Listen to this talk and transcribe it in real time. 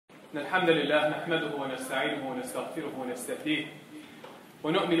الحمد لله نحمده ونستعينه ونستغفره ونستهديه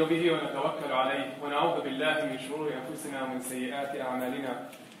ونؤمن به ونتوكل عليه ونعوذ بالله من شرور أنفسنا ومن سيئات أعمالنا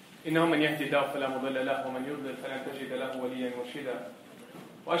إنه من يهدي الله فلا مضل له ومن يضلل فلن تجد له وليا مرشدا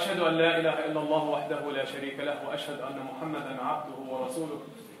وأشهد أن لا إله إلا الله وحده لا شريك له وأشهد أن محمدا عبده ورسوله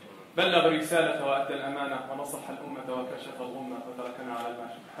بلغ الرسالة وأدى الأمانة ونصح الأمة وكشف الغمة وتركنا على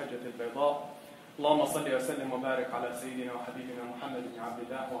المحجة البيضاء اللهم صل وسلم وبارك على سيدنا وحبيبنا محمد بن عبد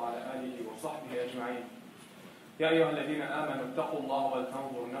الله وعلى آله وصحبه أجمعين. يا أيها الذين آمنوا اتقوا الله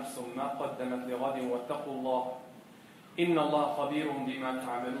ولتنظر نفس ما قدمت لغد واتقوا الله إن الله خبير بما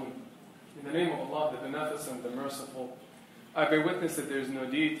تعملون. In the name of Allah, the Beneficent, the Merciful, I bear witness that there is no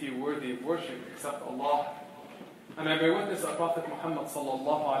deity worthy of worship except Allah, and I bear witness that Prophet Muhammad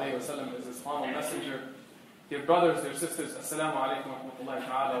sallallahu alayhi wa sallam is his final messenger. Dear brothers, dear sisters, Assalamu alaikum wa rahmatullahi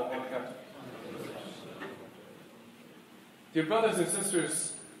ta'ala wa barakatuh. Dear brothers and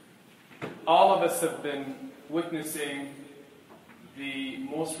sisters, all of us have been witnessing the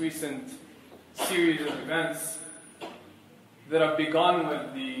most recent series of events that have begun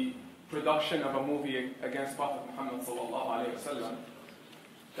with the production of a movie against Prophet Muhammad sallallahu alayhi wa sallam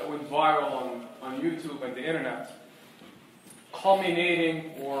that went viral on YouTube and the internet,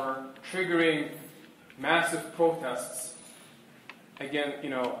 culminating or triggering massive protests again,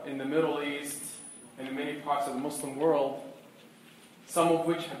 in the Middle East and in many parts of the Muslim world, some of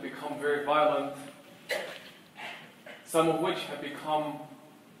which have become very violent, some of which have become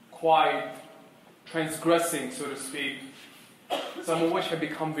quite transgressing, so to speak, some of which have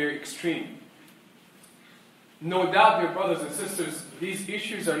become very extreme. No doubt, dear brothers and sisters, these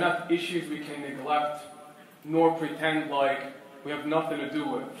issues are not issues we can neglect nor pretend like we have nothing to do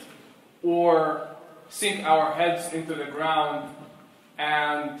with, or sink our heads into the ground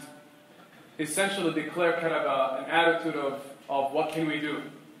and essentially declare kind of an attitude of what can we do.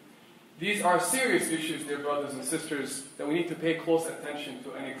 These are serious issues, dear brothers and sisters, that we need to pay close attention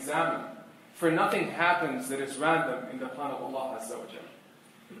to and examine. For nothing happens that is random in the plan of Allah Azza wa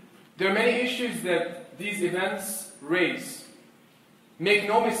Jal. There are many issues that these events raise. Make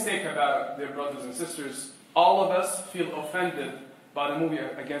no mistake about it, dear brothers and sisters, all of us feel offended by the movie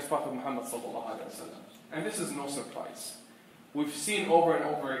against Prophet Muhammad sallallahu alaihi wasallam. And this is no surprise. We've seen over and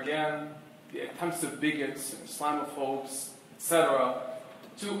over again the attempts of bigots and Islamophobes, etc.,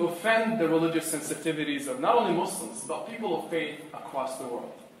 to offend the religious sensitivities of not only Muslims, but people of faith across the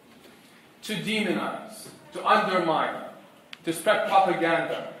world. To demonize, to undermine, to spread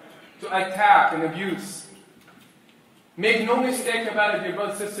propaganda, to attack and abuse. Make no mistake about it, dear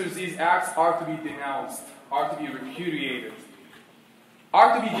brothers and sisters, these acts are to be denounced, are to be repudiated,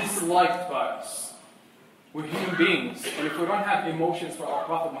 are to be disliked by us. We're human beings, and if we don't have emotions for our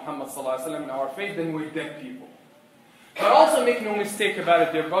Prophet Muhammad ﷺ and our faith, then we're dead people. But also make no mistake about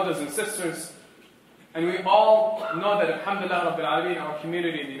it, dear brothers and sisters, and we all know that Alhamdulillah Rabbil Alameen, our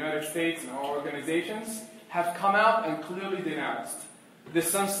community in the United States and our organizations have come out and clearly denounced the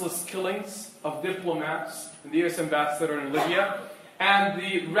senseless killings of diplomats and the U.S. ambassador in Libya, and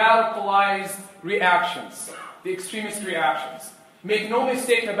the radicalized reactions, the extremist reactions. Make no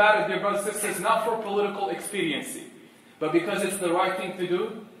mistake about it, dear brothers and sisters, not for political expediency, but because it's the right thing to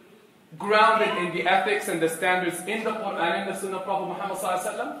do, grounded in the ethics and the standards in the Quran and the Sunnah of Prophet Muhammad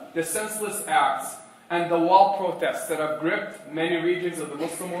ﷺ, the senseless acts and the wall protests that have gripped many regions of the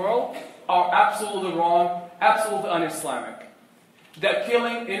Muslim world are absolutely wrong, absolutely un-Islamic. That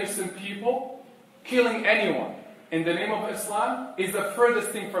killing innocent people, killing anyone in the name of Islam is the furthest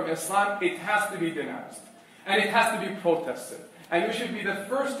thing from Islam. It has to be denounced. And it has to be protested. And we should be the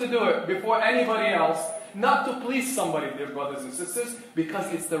first to do it before anybody else, not to please somebody, dear brothers and sisters, because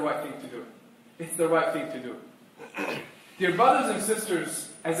it's the right thing to do. It's the right thing to do. Dear brothers and sisters,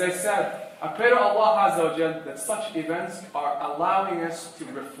 as I said, I pray to Allah Azza wa Jal that such events are allowing us to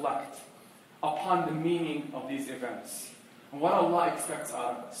reflect upon the meaning of these events and what Allah expects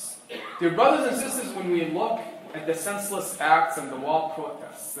out of us. Dear brothers and sisters, when we look at the senseless acts and the wall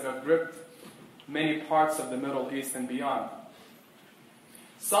protests that have gripped many parts of the Middle East and beyond,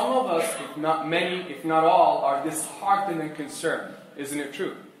 some of us, if not many, if not all, are disheartened and concerned. Isn't it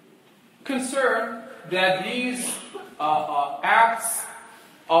true? Concerned that these acts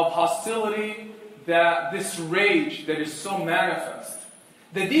of hostility, that this rage that is so manifest,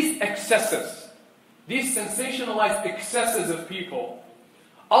 that these excesses, these sensationalized excesses of people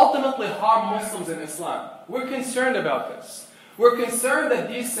ultimately harm Muslims in Islam. We're concerned about this. We're concerned that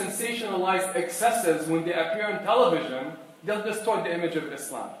these sensationalized excesses, when they appear on television, they'll distort the image of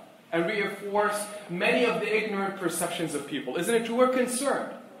Islam and reinforce many of the ignorant perceptions of people. Isn't it true? We're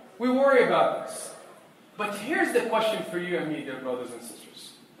concerned. We worry about this. But here's the question for you and me, dear brothers and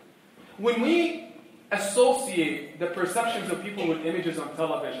sisters. When we associate the perceptions of people with images on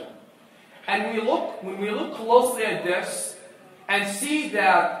television, and when we look closely at this and see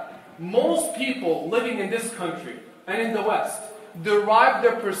that most people living in this country and in the West derive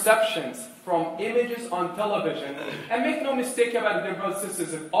their perceptions from images on television, and make no mistake about it, dear brothers and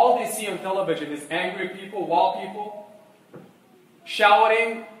sisters, if all they see on television is angry people, wild people,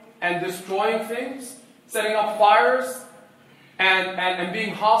 shouting and destroying things, setting up fires, and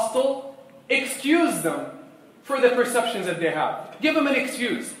being hostile, excuse them for the perceptions that they have. Give them an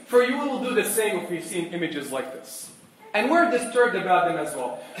excuse. For you will do the same if we've seen images like this. And we're disturbed about them as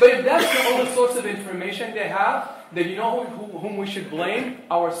well. But if that's the only source of information they have, then you know whom we should blame?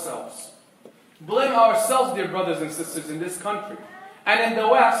 Ourselves. Blame ourselves, dear brothers and sisters, in this country. And in the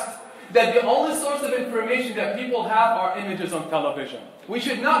West, that the only source of information that people have are images on television. We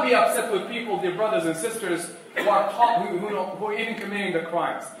should not be upset with people, dear brothers and sisters, who are even committing the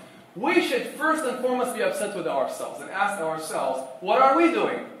crimes. We should first and foremost be upset with ourselves and ask ourselves, what are we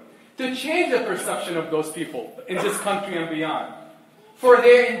doing to change the perception of those people in this country and beyond? For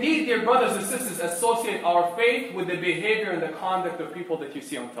they indeed, dear brothers and sisters, associate our faith with the behavior and the conduct of people that you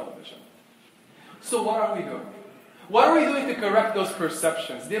see on television. So what are we doing? What are we doing to correct those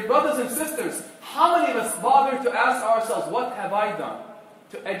perceptions? Dear brothers and sisters, how many of us bother to ask ourselves, what have I done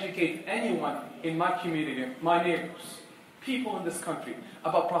to educate anyone in my community, my neighbors, people in this country,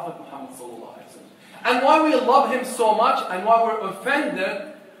 about Prophet Muhammad sallallahu alaihi wasallam? And why we love him so much, and why we're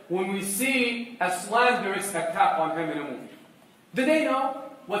offended when we see a slanderous attack on him in a movie. Do they know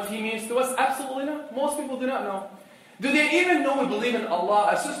what he means to us? Absolutely not. Most people do not know. Do they even know we believe in Allah?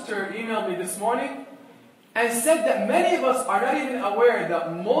 A sister emailed me this morning and said that many of us are not even aware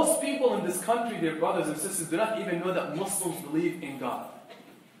that most people in this country, dear brothers and sisters, do not even know that Muslims believe in God.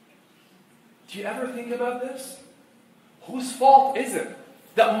 Do you ever think about this? Whose fault is it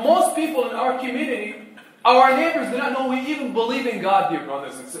that most people in our community, our neighbors, do not know we even believe in God, dear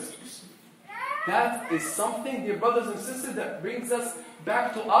brothers and sisters? That is something, dear brothers and sisters, that brings us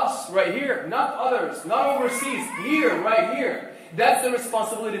back to us right here, not others, not overseas, here, right here. That's the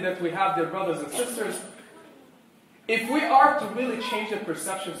responsibility that we have, dear brothers and sisters. If we are to really change the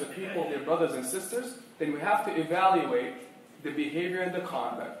perceptions of people, dear brothers and sisters, then we have to evaluate the behavior and the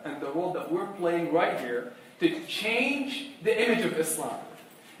conduct and the role that we're playing right here to change the image of Islam.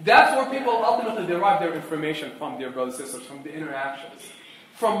 That's where people ultimately derive their information from, dear brothers and sisters, from the interactions,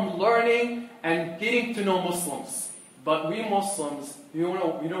 from learning and getting to know Muslims. But we Muslims, we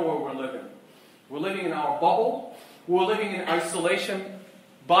know where we're living. We're living in our bubble. We're living in isolation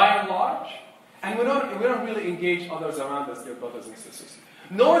by and large. And we don't really engage others around us, dear brothers and sisters.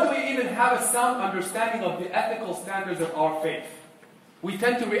 Nor do we even have a sound understanding of the ethical standards of our faith. We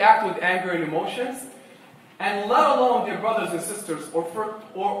tend to react with anger and emotions. And let alone, dear brothers and sisters, or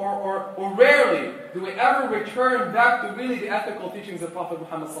rarely do we ever return back to really the ethical teachings of Prophet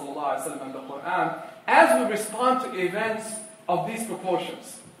Muhammad sallallahu alaihi wasallam and the Quran as we respond to events of these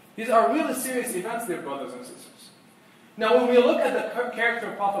proportions. These are really serious events, dear brothers and sisters. Now, when we look at the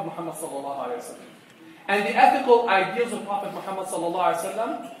character of Prophet Muhammad sallallahu alaihi wasallam and the ethical ideals of Prophet Muhammad sallallahu alaihi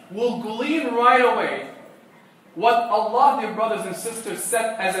wasallam, we'll glean right away what Allah, dear brothers and sisters,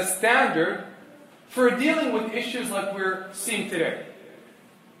 set as a standard for dealing with issues like we're seeing today.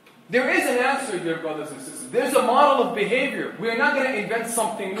 There is an answer, dear brothers and sisters. There's a model of behavior. We're not going to invent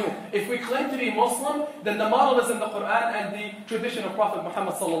something new. If we claim to be Muslim, then the model is in the Quran and the tradition of Prophet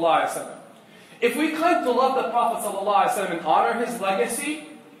Muhammad sallallahu alaihi wasallam. If we claim to love the Prophet sallallahu alaihi wasallam and honor his legacy,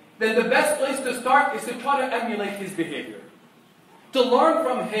 then the best place to start is to try to emulate his behavior. To learn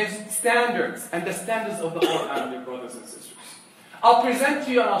from his standards and the standards of the Quran, dear brothers and sisters. I'll present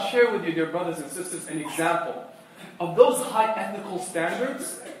to you and I'll share with you, dear brothers and sisters, an example of those high ethical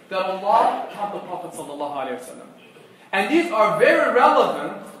standards that Allah taught the Prophet sallallahu alaihi wasallam. And these are very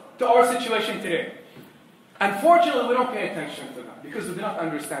relevant to our situation today. Unfortunately, we don't pay attention to them because we do not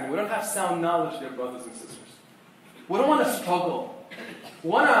understand it. We don't have sound knowledge, dear brothers and sisters. We don't want to struggle.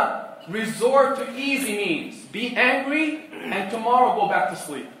 We want to resort to easy means. Be angry and tomorrow go back to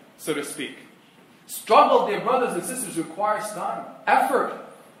sleep, so to speak. Struggle, dear brothers and sisters, requires time, effort,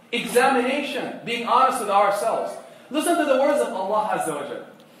 examination, being honest with ourselves. Listen to the words of Allah Azza wa Jalla.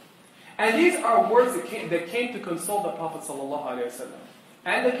 And these are words that came to console the Prophet sallallahu alaihi wasallam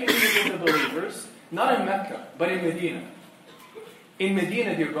and the community of the believers, not in Mecca, but in Medina. In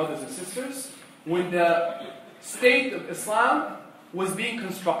Medina, dear brothers and sisters, when the state of Islam was being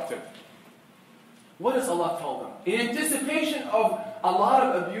constructed. What does Allah tell them? In anticipation of a lot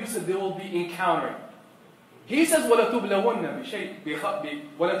of abuse that they will be encountering. He says, وَلَتُبْلَوَنَّ بِشَيْءٍ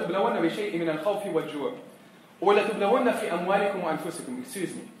مِنَ الْخَوْفِ وَالْجُوعِ وَلَتُبْلَوُنَّ فِي أَمْوَالِكُمْ وَأَنفُسِكُمْ.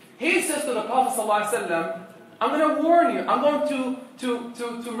 Excuse me. He says to the Prophet ﷺ, I'm going to warn you, I'm going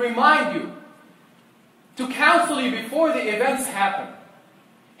to remind you, to counsel you before the events happen.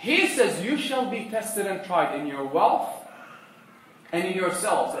 He says, you shall be tested and tried in your wealth and in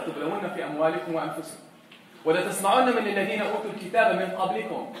yourselves. لَتُبْلَوُنَّ فِي أَمْوَالِكُمْ وَأَنفُسِكُمْ وَلَتَسْمَعُنَّ مِنَ الَّذِينَ أُوتُوا الْكِتَابَ مِنْ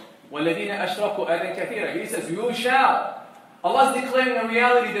قَبْلِكُمْ وَالَّذِينَ أَشْرَكُوا أَذًى كَثِيرًا. He says, you shall. Allah is declaring a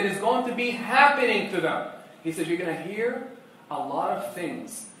reality that is going to be happening to them. He says, you're going to hear a lot of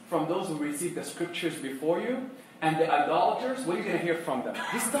things from those who received the scriptures before you, and the idolaters. What are you going to hear from them?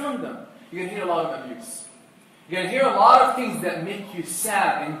 He's telling them, you're going to hear a lot of abuse. You're going to hear a lot of things that make you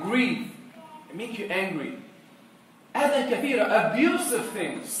sad and grieve, and make you angry. أَذًى كَثِيرًا, abusive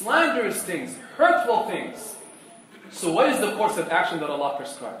things, slanderous things, hurtful things. So what is the course of action that Allah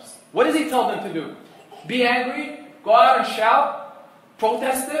prescribes? What does He tell them to do? Be angry? Go out and shout?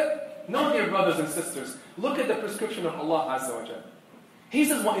 Protest it? No, dear brothers and sisters. Look at the prescription of Allah Azza wa Jalla. He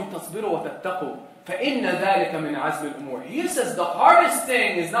says, وَإِن تَصْبِرُوا وَتَتَّقُوا فَإِنَّ ذَلِكَ مِنْ عَزْمِ الْأُمُورِ. He says the hardest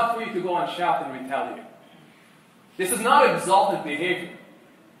thing is not for you to go and shout and retaliate. This is not exalted behavior.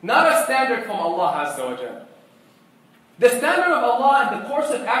 Not a standard from Allah Azza wa Jalla. The standard of Allah and the course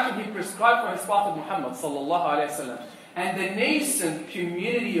of action He prescribed for His Prophet Muhammad sallallahu alayhi wa sallam and the nascent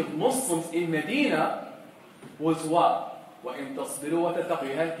community of Muslims in Medina was what? وَإِن تَصْبِرُوا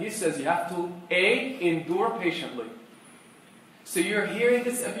وَتَتَّقُوا. He says you have to A, endure patiently. So you're hearing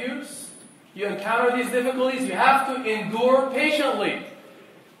this abuse, you encounter these difficulties, you have to endure patiently.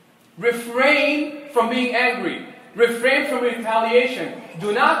 Refrain from being angry. Refrain from retaliation.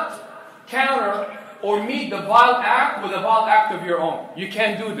 Do not counter or meet the vile act with a vile act of your own. You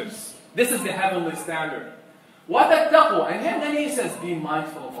can't do this. This is the heavenly standard. وَتَتَّقُوا. And then He says, be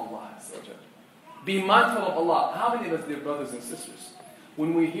mindful of Allah. Be mindful of Allah. How many of us, dear brothers and sisters,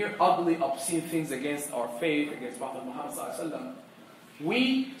 when we hear ugly, obscene things against our faith, against Prophet Muhammad sallallahu alaihi wasallam,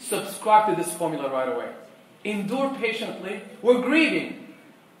 we subscribe to this formula right away. Endure patiently. We're grieving.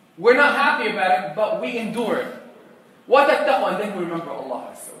 We're not happy about it, but we endure it. وَتَتَّقُوا. And then we remember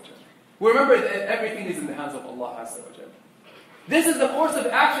Allah Azza wa Jalla. We remember that everything is in the hands of Allah Azza wa Jalla. This is the course of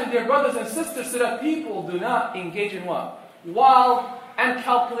action, dear brothers and sisters, so that people do not engage in what? Wild,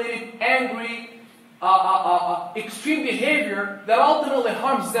 uncalculated, angry, extreme behavior that ultimately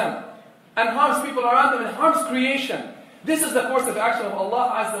harms them and harms people around them and harms creation. This is the course of action of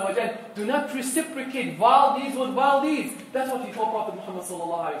Allah Azza wa Jal. Do not reciprocate vile deeds with vile deeds. That's what He told Prophet Muhammad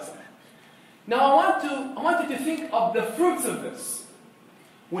sallallahu alaihi wasallam. Now I want you to think of the fruits of this.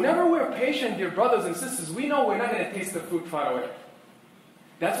 Whenever we're patient, dear brothers and sisters, we know we're not going to taste the fruit right away.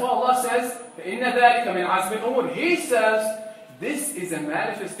 That's why Allah says, فَإِنَّ ذَلِكَ مِنْ عَزْمِ الْأُمُورِ. He says, this is a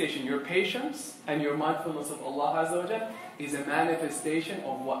manifestation. Your patience and your mindfulness of Allah Azza wa Jal is a manifestation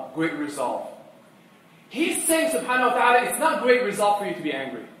of what? Great resolve. He's saying, subhanahu wa ta'ala, it's not great resolve for you to be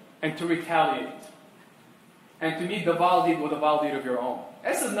angry and to retaliate and to meet the vile deed with the vile deed of your own.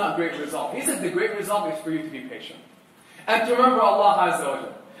 This is not great resolve. He says the great resolve is for you to be patient and to remember Allah Azza wa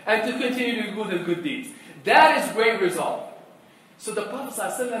Jal and to continue to do the good deeds. That is great resolve. So the Prophet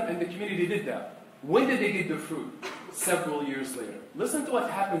ﷺ and the community did that. When did they get the fruit? Several years later. Listen to what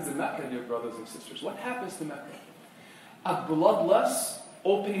happens in Mecca, dear brothers and sisters. What happens to Mecca? A bloodless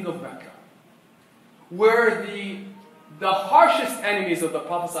opening of Mecca, where the harshest enemies of the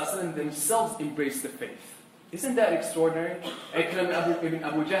Prophet ﷺ themselves embrace the faith. Isn't that extraordinary? Ikram ibn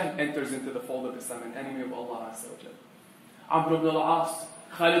Abu Jahl enters into the fold of Islam, an enemy of Allah Azza wa Jal. Amr ibn al-As,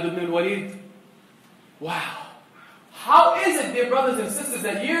 Khalid ibn al-Walid. Wow. How is it, dear brothers and sisters,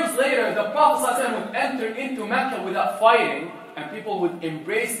 that years later the Prophet ﷺ would enter into Mecca without fighting and people would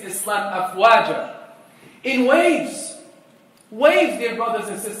embrace Islam afwaja, in waves? Waves, dear brothers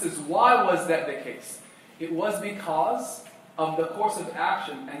and sisters. Why was that the case? It was because of the course of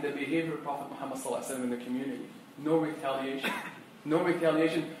action and the behavior of Prophet Muhammad ﷺ in the community. No retaliation. No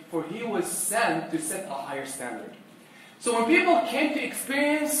retaliation, for he was sent to set a higher standard. So when people came to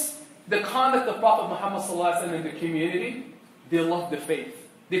experience the conduct of Prophet Muhammad ﷺ in the community, they loved the faith.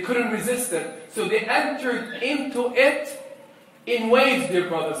 They couldn't resist it. So they entered into it in waves, dear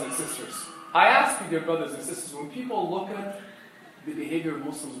brothers and sisters. I ask you, dear brothers and sisters, when people look at the behavior of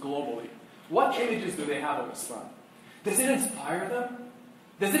Muslims globally, what images do they have of Islam? Does it inspire them?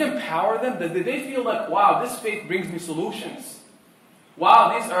 Does it empower them? Do they feel like, wow, this faith brings me solutions?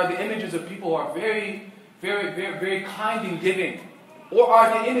 Wow, these are the images of people who are very, very, very, very kind and giving. Or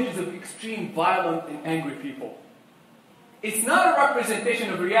are they images of extreme, violent, and angry people? It's not a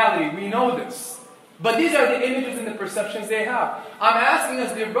representation of reality. We know this. But these are the images and the perceptions they have. I'm asking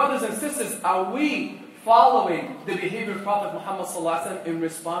us, dear brothers and sisters, are we following the behavior of Prophet Muhammad ﷺ in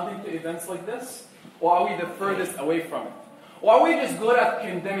responding to events like this? Or are we the furthest away from it? Or are we just good at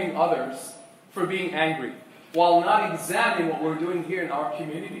condemning others for being angry, while not examining what we're doing here in our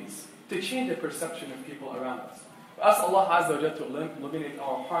communities to change the perception of people around us? Ask Allah Azza wa Jalla to illuminate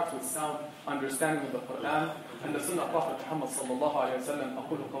our hearts with sound understanding of the Quran and the Sunnah of Prophet Muhammad sallallahu alayhi wa sallam.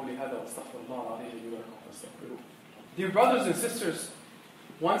 أقول قولي هذا وأستغفر الله العظيم لي ولكم فاستغفروه. Dear brothers and sisters,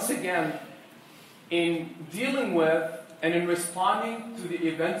 once again, in dealing with and in responding to the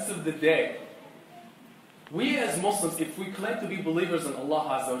events of the day, we as Muslims, if we claim to be believers in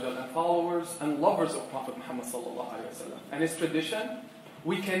Allah Azza wa Jalla and followers and lovers of Prophet Muhammad sallallahu alayhi wa sallam and his tradition,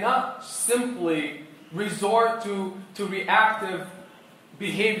 we cannot simply resort to reactive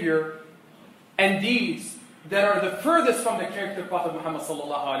behavior and deeds that are the furthest from the character of Prophet Muhammad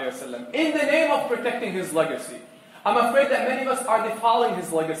sallallahu alayhi wa sallam in the name of protecting his legacy. I'm afraid that many of us are defiling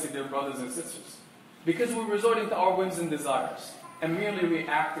his legacy, dear brothers and sisters, because we're resorting to our whims and desires and merely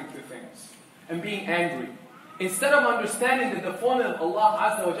reacting to things and being angry, instead of understanding that the phone of Allah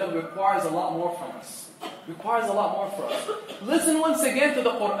Azza wa Jalla requires a lot more from us. Requires a lot more for us. Listen once again to the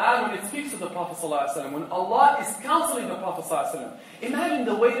Quran when it speaks to the Prophet ﷺ. When Allah is counseling the Prophet ﷺ, imagine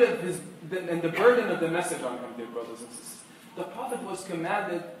the weight of and the burden of the message on him, dear brothers and sisters. The Prophet was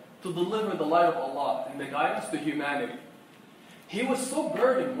commanded to deliver the light of Allah and the guidance to humanity. He was so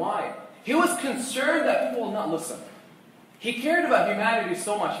burdened. Why? He was concerned that people will not listen. He cared about humanity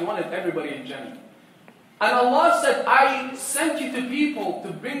so much, he wanted everybody in Jannah. And Allah said, I sent you to people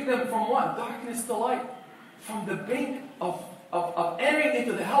to bring them from what? Darkness to light. From the brink of entering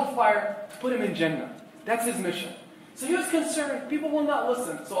into the hellfire to put him in Jannah. That's his mission. So he was concerned, people will not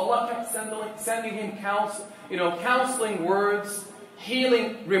listen. So Allah kept sending him counseling words,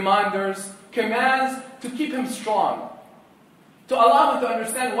 healing reminders, commands to keep him strong. To allow him to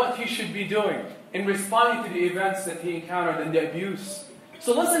understand what he should be doing in responding to the events that he encountered and the abuse.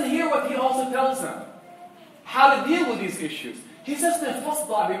 So listen here what he also tells them. How to deal with these issues. He says to him,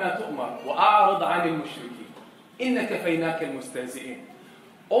 فَاصْدَعْ بِمَا تُؤْمَرْ وَأَعْرِضْ عَنِ الْمُشْرِكِينَ إِنَّكَ فَيْنَاكَ الْمُسْتَهْزِئِينَ.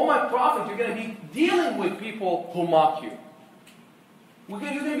 Oh my Prophet, you're going to be dealing with people who mock you. You're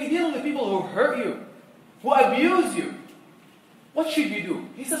going to be dealing with people who hurt you, who abuse you. What should you do?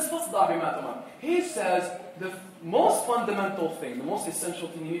 He says, فَاصْدَعْ بِمَا تُؤْمَرْ. He says, the most fundamental thing, the most essential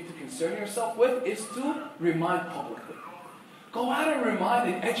thing you need to concern yourself with is to remind publicly. Go out and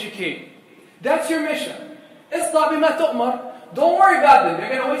remind and educate. That's your mission. Don't worry about them. They're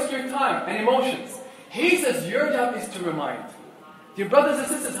going to waste your time and emotions. He says your job is to remind. Dear brothers and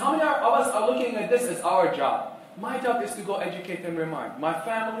sisters, how many of us are looking at this as our job? My job is to go educate and remind. My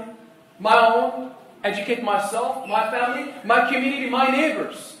family, my own, educate myself, my family, my community, my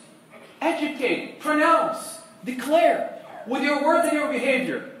neighbors. Educate, pronounce, declare with your words and your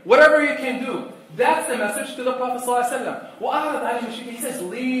behavior, whatever you can do. That's the message to the Prophet ﷺ. He says,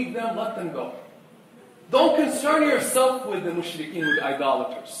 leave them, let them go. Don't concern yourself with the mushrikeen, with the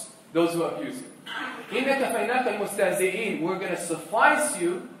idolaters, those who abuse you. إِنَّكَ فَيْنَاكَ الْمُسْتَهْزِئِينَ. We're going to suffice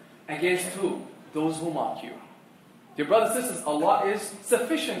you against who? Those who mock you. Dear brothers and sisters, Allah is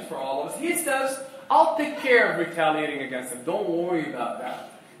sufficient for all of us. He says, I'll take care of retaliating against them. Don't worry about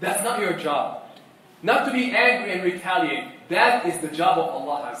that. That's not your job. Not to be angry and retaliate. That is the job of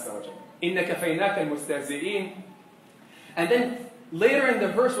Allah Azza wa Jalla. إِنَّكَ فَيْنَاكَ الْمُسْتَهْزِئِينَ. And then later in the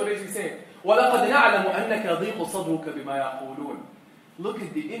verse, what does he say? وَلَقَدْ نَعْلَمُ أَنَّكَ ضِيقُ صَدْرُكَ بِمَا يَقُولُونَ. Look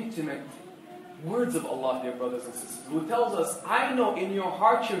at the intimate words of Allah, dear brothers and sisters, who tells us, I know in your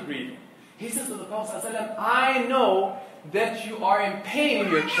heart you're grieving. He says to the Prophet ﷺ, I know that you are in pain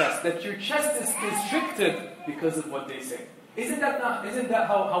in your chest, that your chest is constricted because of what they say. Isn't that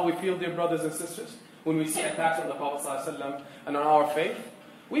how we feel, dear brothers and sisters, when we see attacks on the Prophet ﷺ and on our faith?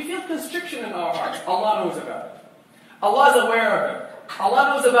 We feel constriction in our hearts. Allah knows about it. Allah is aware of it.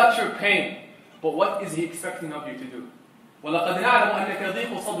 Allah knows about your pain. But what is He expecting of you to do? وَلَقَدْ نَعْلَمُ أَنَّكَ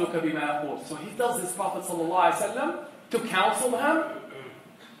ضِيقُ صَدْرُكَ بِمَا يَقُولُ. So He tells His Prophet ﷺ to counsel him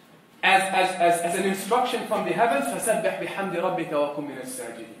as an instruction from the heavens. فَسَبِّحْ بِحَمْدِ رَبِّكَ وَكُمْ مِنَ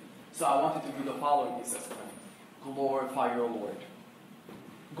السَّاجِدِينَ. So I wanted to do the following, he says to him. Glorify your Lord.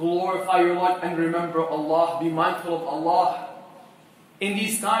 Glorify your Lord and remember Allah. Be mindful of Allah in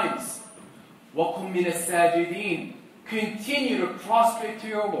these times. وَكُمْ مِنَ السَّاجِدِينَ. Continue to prostrate to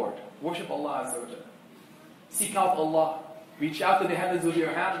your Lord. Worship Allah Azza wa Jalla. Seek out Allah. Reach out to the heavens with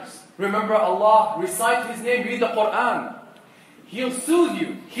your hands. Remember Allah. Recite His name. Read the Quran. He'll soothe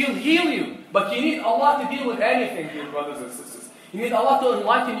you. He'll heal you. But you need Allah to deal with anything, dear brothers and sisters. You need Allah to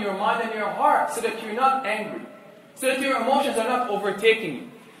enlighten your mind and your heart so that you're not angry. So that your emotions are not overtaking you.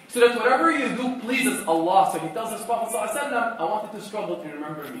 So that whatever you do pleases Allah. So He tells His Prophet ﷺ, I want you to struggle and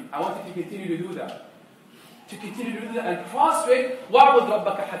remember me. I want you to continue to do that. to continue to do that and prostrate, وَعْبُدْ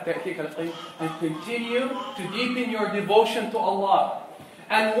رَبَّكَ حَتَّى يَأْتِيَكَ الْيَقِينُ, and continue to deepen your devotion to Allah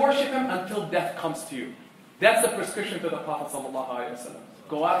and worship Him until death comes to you. That's the prescription to the Prophet ﷺ.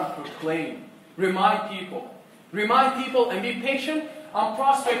 Go out and proclaim, remind people and be patient and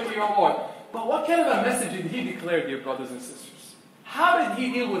prostrate to your Lord. But what kind of a message did He declare, dear brothers and sisters? How did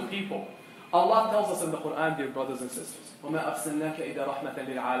He deal with people? Allah tells us in the Quran, dear brothers and sisters, وَمَا أَرْسَلْنَاكَ إِلَّا رَحْمَةً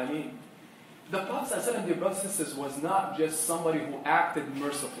لِلْعَالَمِينَ. The Prophet ﷺ, dear brothers and sisters, was not just somebody who acted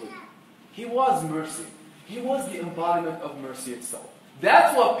mercifully. He was mercy. He was the embodiment of mercy itself.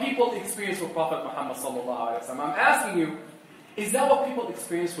 That's what people experience with Prophet Muhammad ﷺ. I'm asking you, is that what people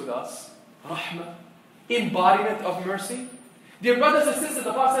experience with us? Rahmah, embodiment of mercy? Dear brothers and sisters,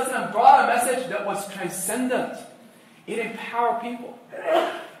 the Prophet ﷺ brought a message that was transcendent. It empowered people.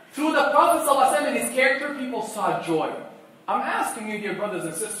 Through the Prophet ﷺ and his character, people saw joy. I'm asking you, dear brothers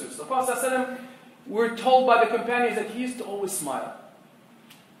and sisters, the Prophet ﷺ, we're told by the companions that he used to always smile.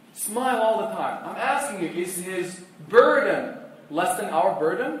 Smile all the time. I'm asking you, is his burden less than our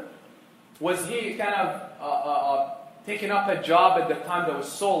burden? Was he kind of taking up a job at the time that was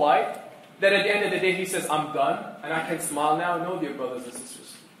so light that at the end of the day he says, I'm done and I can smile now? No, dear brothers and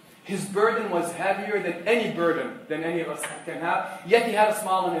sisters. His burden was heavier than any burden than any of us can have, yet he had a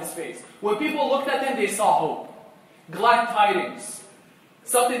smile on his face. When people looked at him, they saw hope, glad tidings,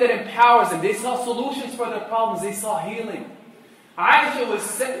 something that empowers them. They saw solutions for their problems. They saw healing.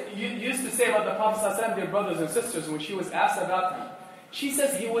 Aisha used to say about the Prophet ﷺ, dear brothers and sisters, when she was asked about him, she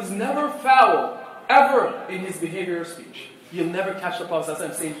says he was never foul, ever, in his behavior or speech. You'll never catch the Prophet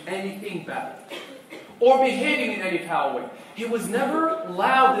ﷺ saying anything bad or behaving in any foul way. He was never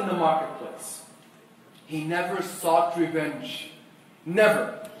loud in the marketplace. He never sought revenge.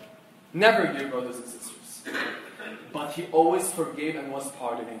 Never. Never, dear brothers and sisters. But he always forgave and was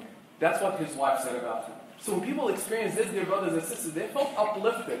pardoning. That's what his wife said about him. So when people experience this, dear brothers and sisters, they felt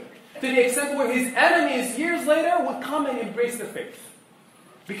uplifted to the extent where his enemies years later would come and embrace the faith.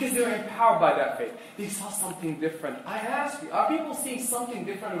 Because they were empowered by that faith. They saw something different. I ask you, are people seeing something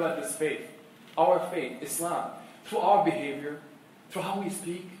different about this faith? Our faith, Islam, through our behavior, through how we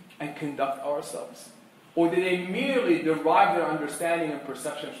speak and conduct ourselves? Or do they merely derive their understanding and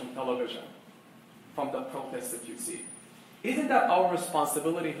perceptions from television, from the protests that you see? Isn't that our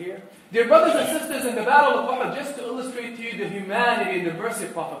responsibility here? Dear brothers and sisters, in the Battle of Uhud, just to illustrate to you the humanity and the mercy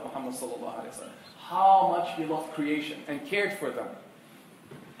of Prophet Muhammad ﷺ, how much he loved creation and cared for them.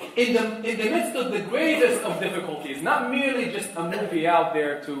 In the midst of the greatest of difficulties, not merely just a movie out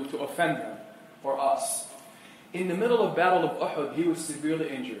there to offend him or us. In the middle of Battle of Uhud, he was severely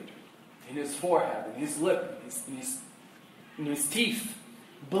injured. In his forehead, in his lip, in his teeth.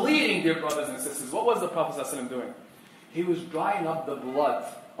 Bleeding, dear brothers and sisters. What was the Prophet ﷺ doing? He was drying up the blood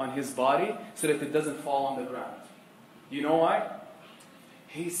on his body so that it doesn't fall on the ground. You know why?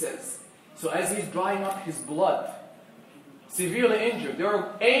 He says, so as he's drying up his blood, severely injured, they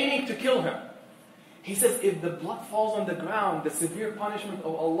were aiming to kill him. He says, if the blood falls on the ground, the severe punishment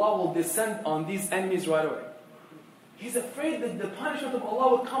of Allah will descend on these enemies right away. He's afraid that the punishment of Allah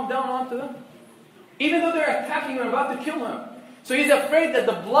will come down onto them, even though they're attacking him and about to kill him. So he's afraid that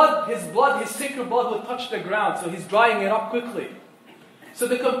the blood, his sacred blood will touch the ground, so he's drying it up quickly. So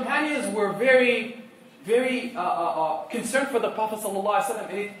the companions were very, very concerned for the Prophet ﷺ,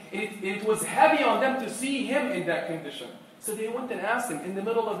 and it was heavy on them to see him in that condition. So they went and asked him in the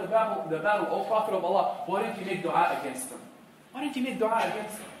middle of the battle, O Prophet of Allah, why didn't you make dua against him? Why didn't you make dua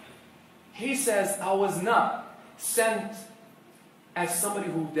against him? He says, I was not sent as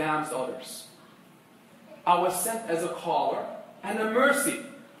somebody who damns others. I was sent as a caller and a mercy.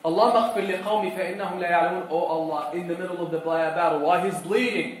 Allah maghfir liqawmi fa'innahum la ya'lamun. Oh Allah, in the middle of the battle, while he's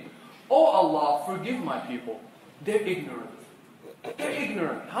bleeding, oh Allah, forgive my people. They're ignorant. They're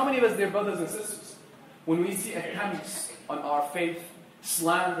ignorant. How many of us, dear brothers and sisters, when we see attempts on our faith,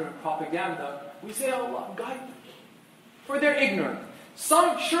 slander, propaganda, we say, Allah, guide them. For they're ignorant.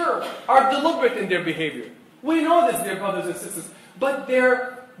 Some, sure, are deliberate in their behavior. We know this, dear brothers and sisters. But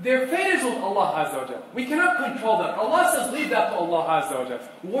their fate is with Allah Azza wa Jal. We cannot control that. Allah says, leave that to Allah Azza wa Jal.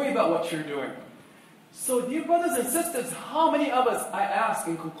 Worry about what you're doing. So, dear brothers and sisters, how many of us, I ask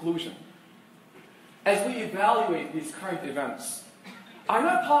in conclusion, as we evaluate these current events, are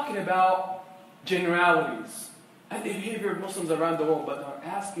not talking about generalities and the behavior of Muslims around the world, but are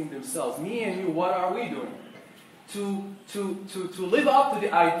asking themselves, me and you, what are we doing to live up to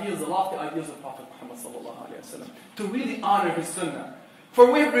the ideals, the lofty ideals of Prophet Muhammad sallallahu alaihi wasallam, to really honor his sunnah?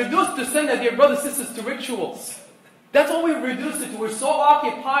 For we have reduced the sunnah, dear brothers and sisters, to rituals. That's what we've reduced it to. We're so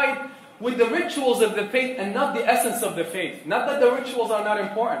occupied with the rituals of the faith and not the essence of the faith. Not that the rituals are not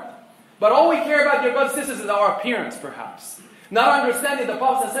important. But all we care about, dear brothers and sisters, is our appearance, perhaps. Not understanding the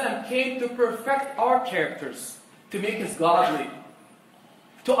Prophet ﷺ came to perfect our characters, to make us godly,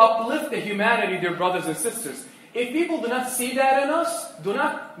 to uplift the humanity, dear brothers and sisters. If people do not see that in us, do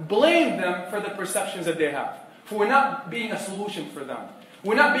not blame them for the perceptions that they have. For we're not being a solution for them.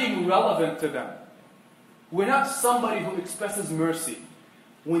 We're not being relevant to them. We're not somebody who expresses mercy.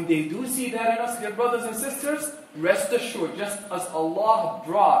 When they do see that in us, dear brothers and sisters, rest assured, just as Allah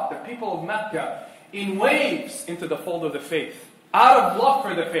brought the people of Mecca in waves into the fold of the faith, out of love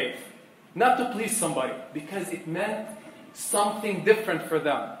for the faith, not to please somebody, because it meant something different for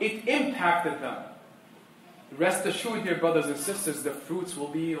them. It impacted them. Rest assured, dear brothers and sisters, the fruits will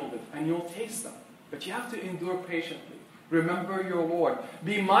be yielded, and you'll taste them. But you have to endure patiently. Remember your Lord.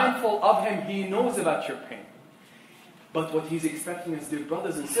 Be mindful of Him. He knows about your pain. But what He's expecting us, dear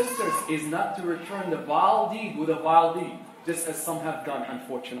brothers and sisters, is not to return the vile deed with a vile deed, just as some have done,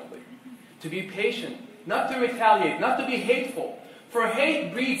 unfortunately. To be patient, not to retaliate, not to be hateful. For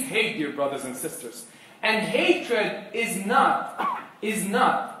hate breeds hate, dear brothers and sisters. And hatred is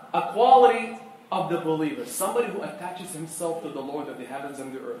not a quality of the believer. Somebody who attaches himself to the Lord of the heavens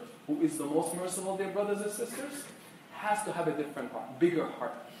and the earth, who is the most merciful, dear brothers and sisters, has to have a different heart, bigger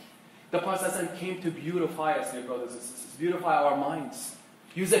heart. The Prophet ﷺ came to beautify us, dear brothers and sisters, beautify our minds.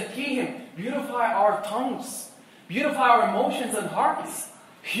 Yuzakihim, beautify our tongues, beautify our emotions and hearts,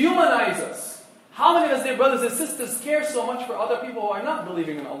 humanize us. How many of us, dear brothers and sisters, care so much for other people who are not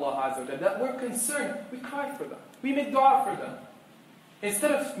believing in Allah Azza wa Jalla, that we're concerned, we cry for them, we make dua for them.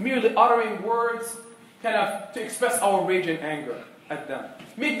 Instead of merely uttering words kind of to express our rage and anger at them.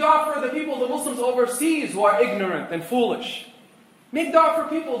 Make dua for the people, the Muslims overseas who are ignorant and foolish. Make dua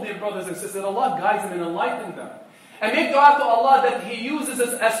for people, dear brothers and sisters, that Allah guides them and enlightens them. And make dua to Allah that He uses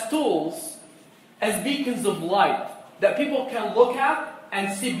us as tools, as beacons of light, that people can look at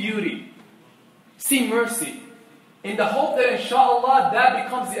and see beauty, see mercy, in the hope that inshallah that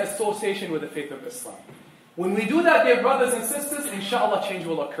becomes the association with the faith of Islam. When we do that, dear brothers and sisters, inshallah change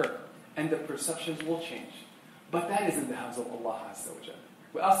will occur. And the perceptions will change. But that is in the hands of Allah Azza wa Jalla.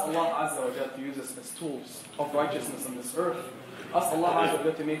 We ask Allah Azza wa Jalla to use us as tools of righteousness on this earth. Ask Allah Azza wa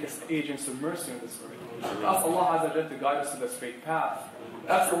Jalla to make us agents of mercy on this earth. Ask Allah Azza wa Jalla to guide us to the straight path.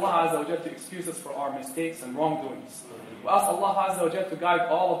 Ask Allah Azza wa Jalla to excuse us for our mistakes and wrongdoings. We ask Allah Azza wa Jalla to guide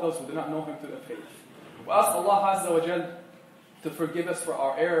all of those who do not know Him to the faith. We ask Allah Azza wa Jalla to forgive us for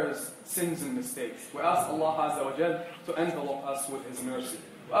our errors, sins and mistakes. We ask Allah Azza wa Jalla to envelop us with His mercy.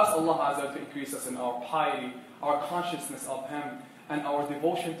 We ask Allah Azza wa Jalla to increase us in our piety, our consciousness of Him, and our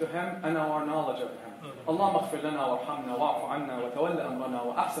devotion to Him, and our knowledge of Him. اللهم اغفر لنا وارحمنا واعف عنا وتولى أمرنا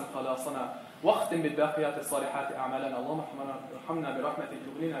وأحسن خلاصنا واختم بالباقيات الصالحات أعمالنا. اللهم ارحمنا برحمتك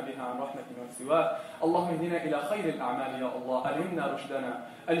تغنينا بها عن رحمة من سواك. اللهم اهدنا إلى خير الأعمال يا الله.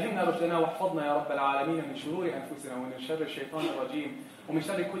 ألهمنا رشدنا واحفظنا يا رب العالمين من شرور أنفسنا ومن شر الشيطان الرجيم ومن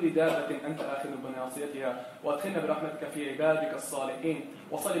شر كل دابة أنت آخذ بناصيتها وادخلنا برحمتك في عبادك الصالحين.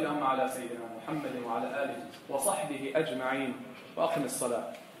 وصل اللهم على سيدنا محمد وعلى آله وصحبه أجمعين وأقم الصلاة.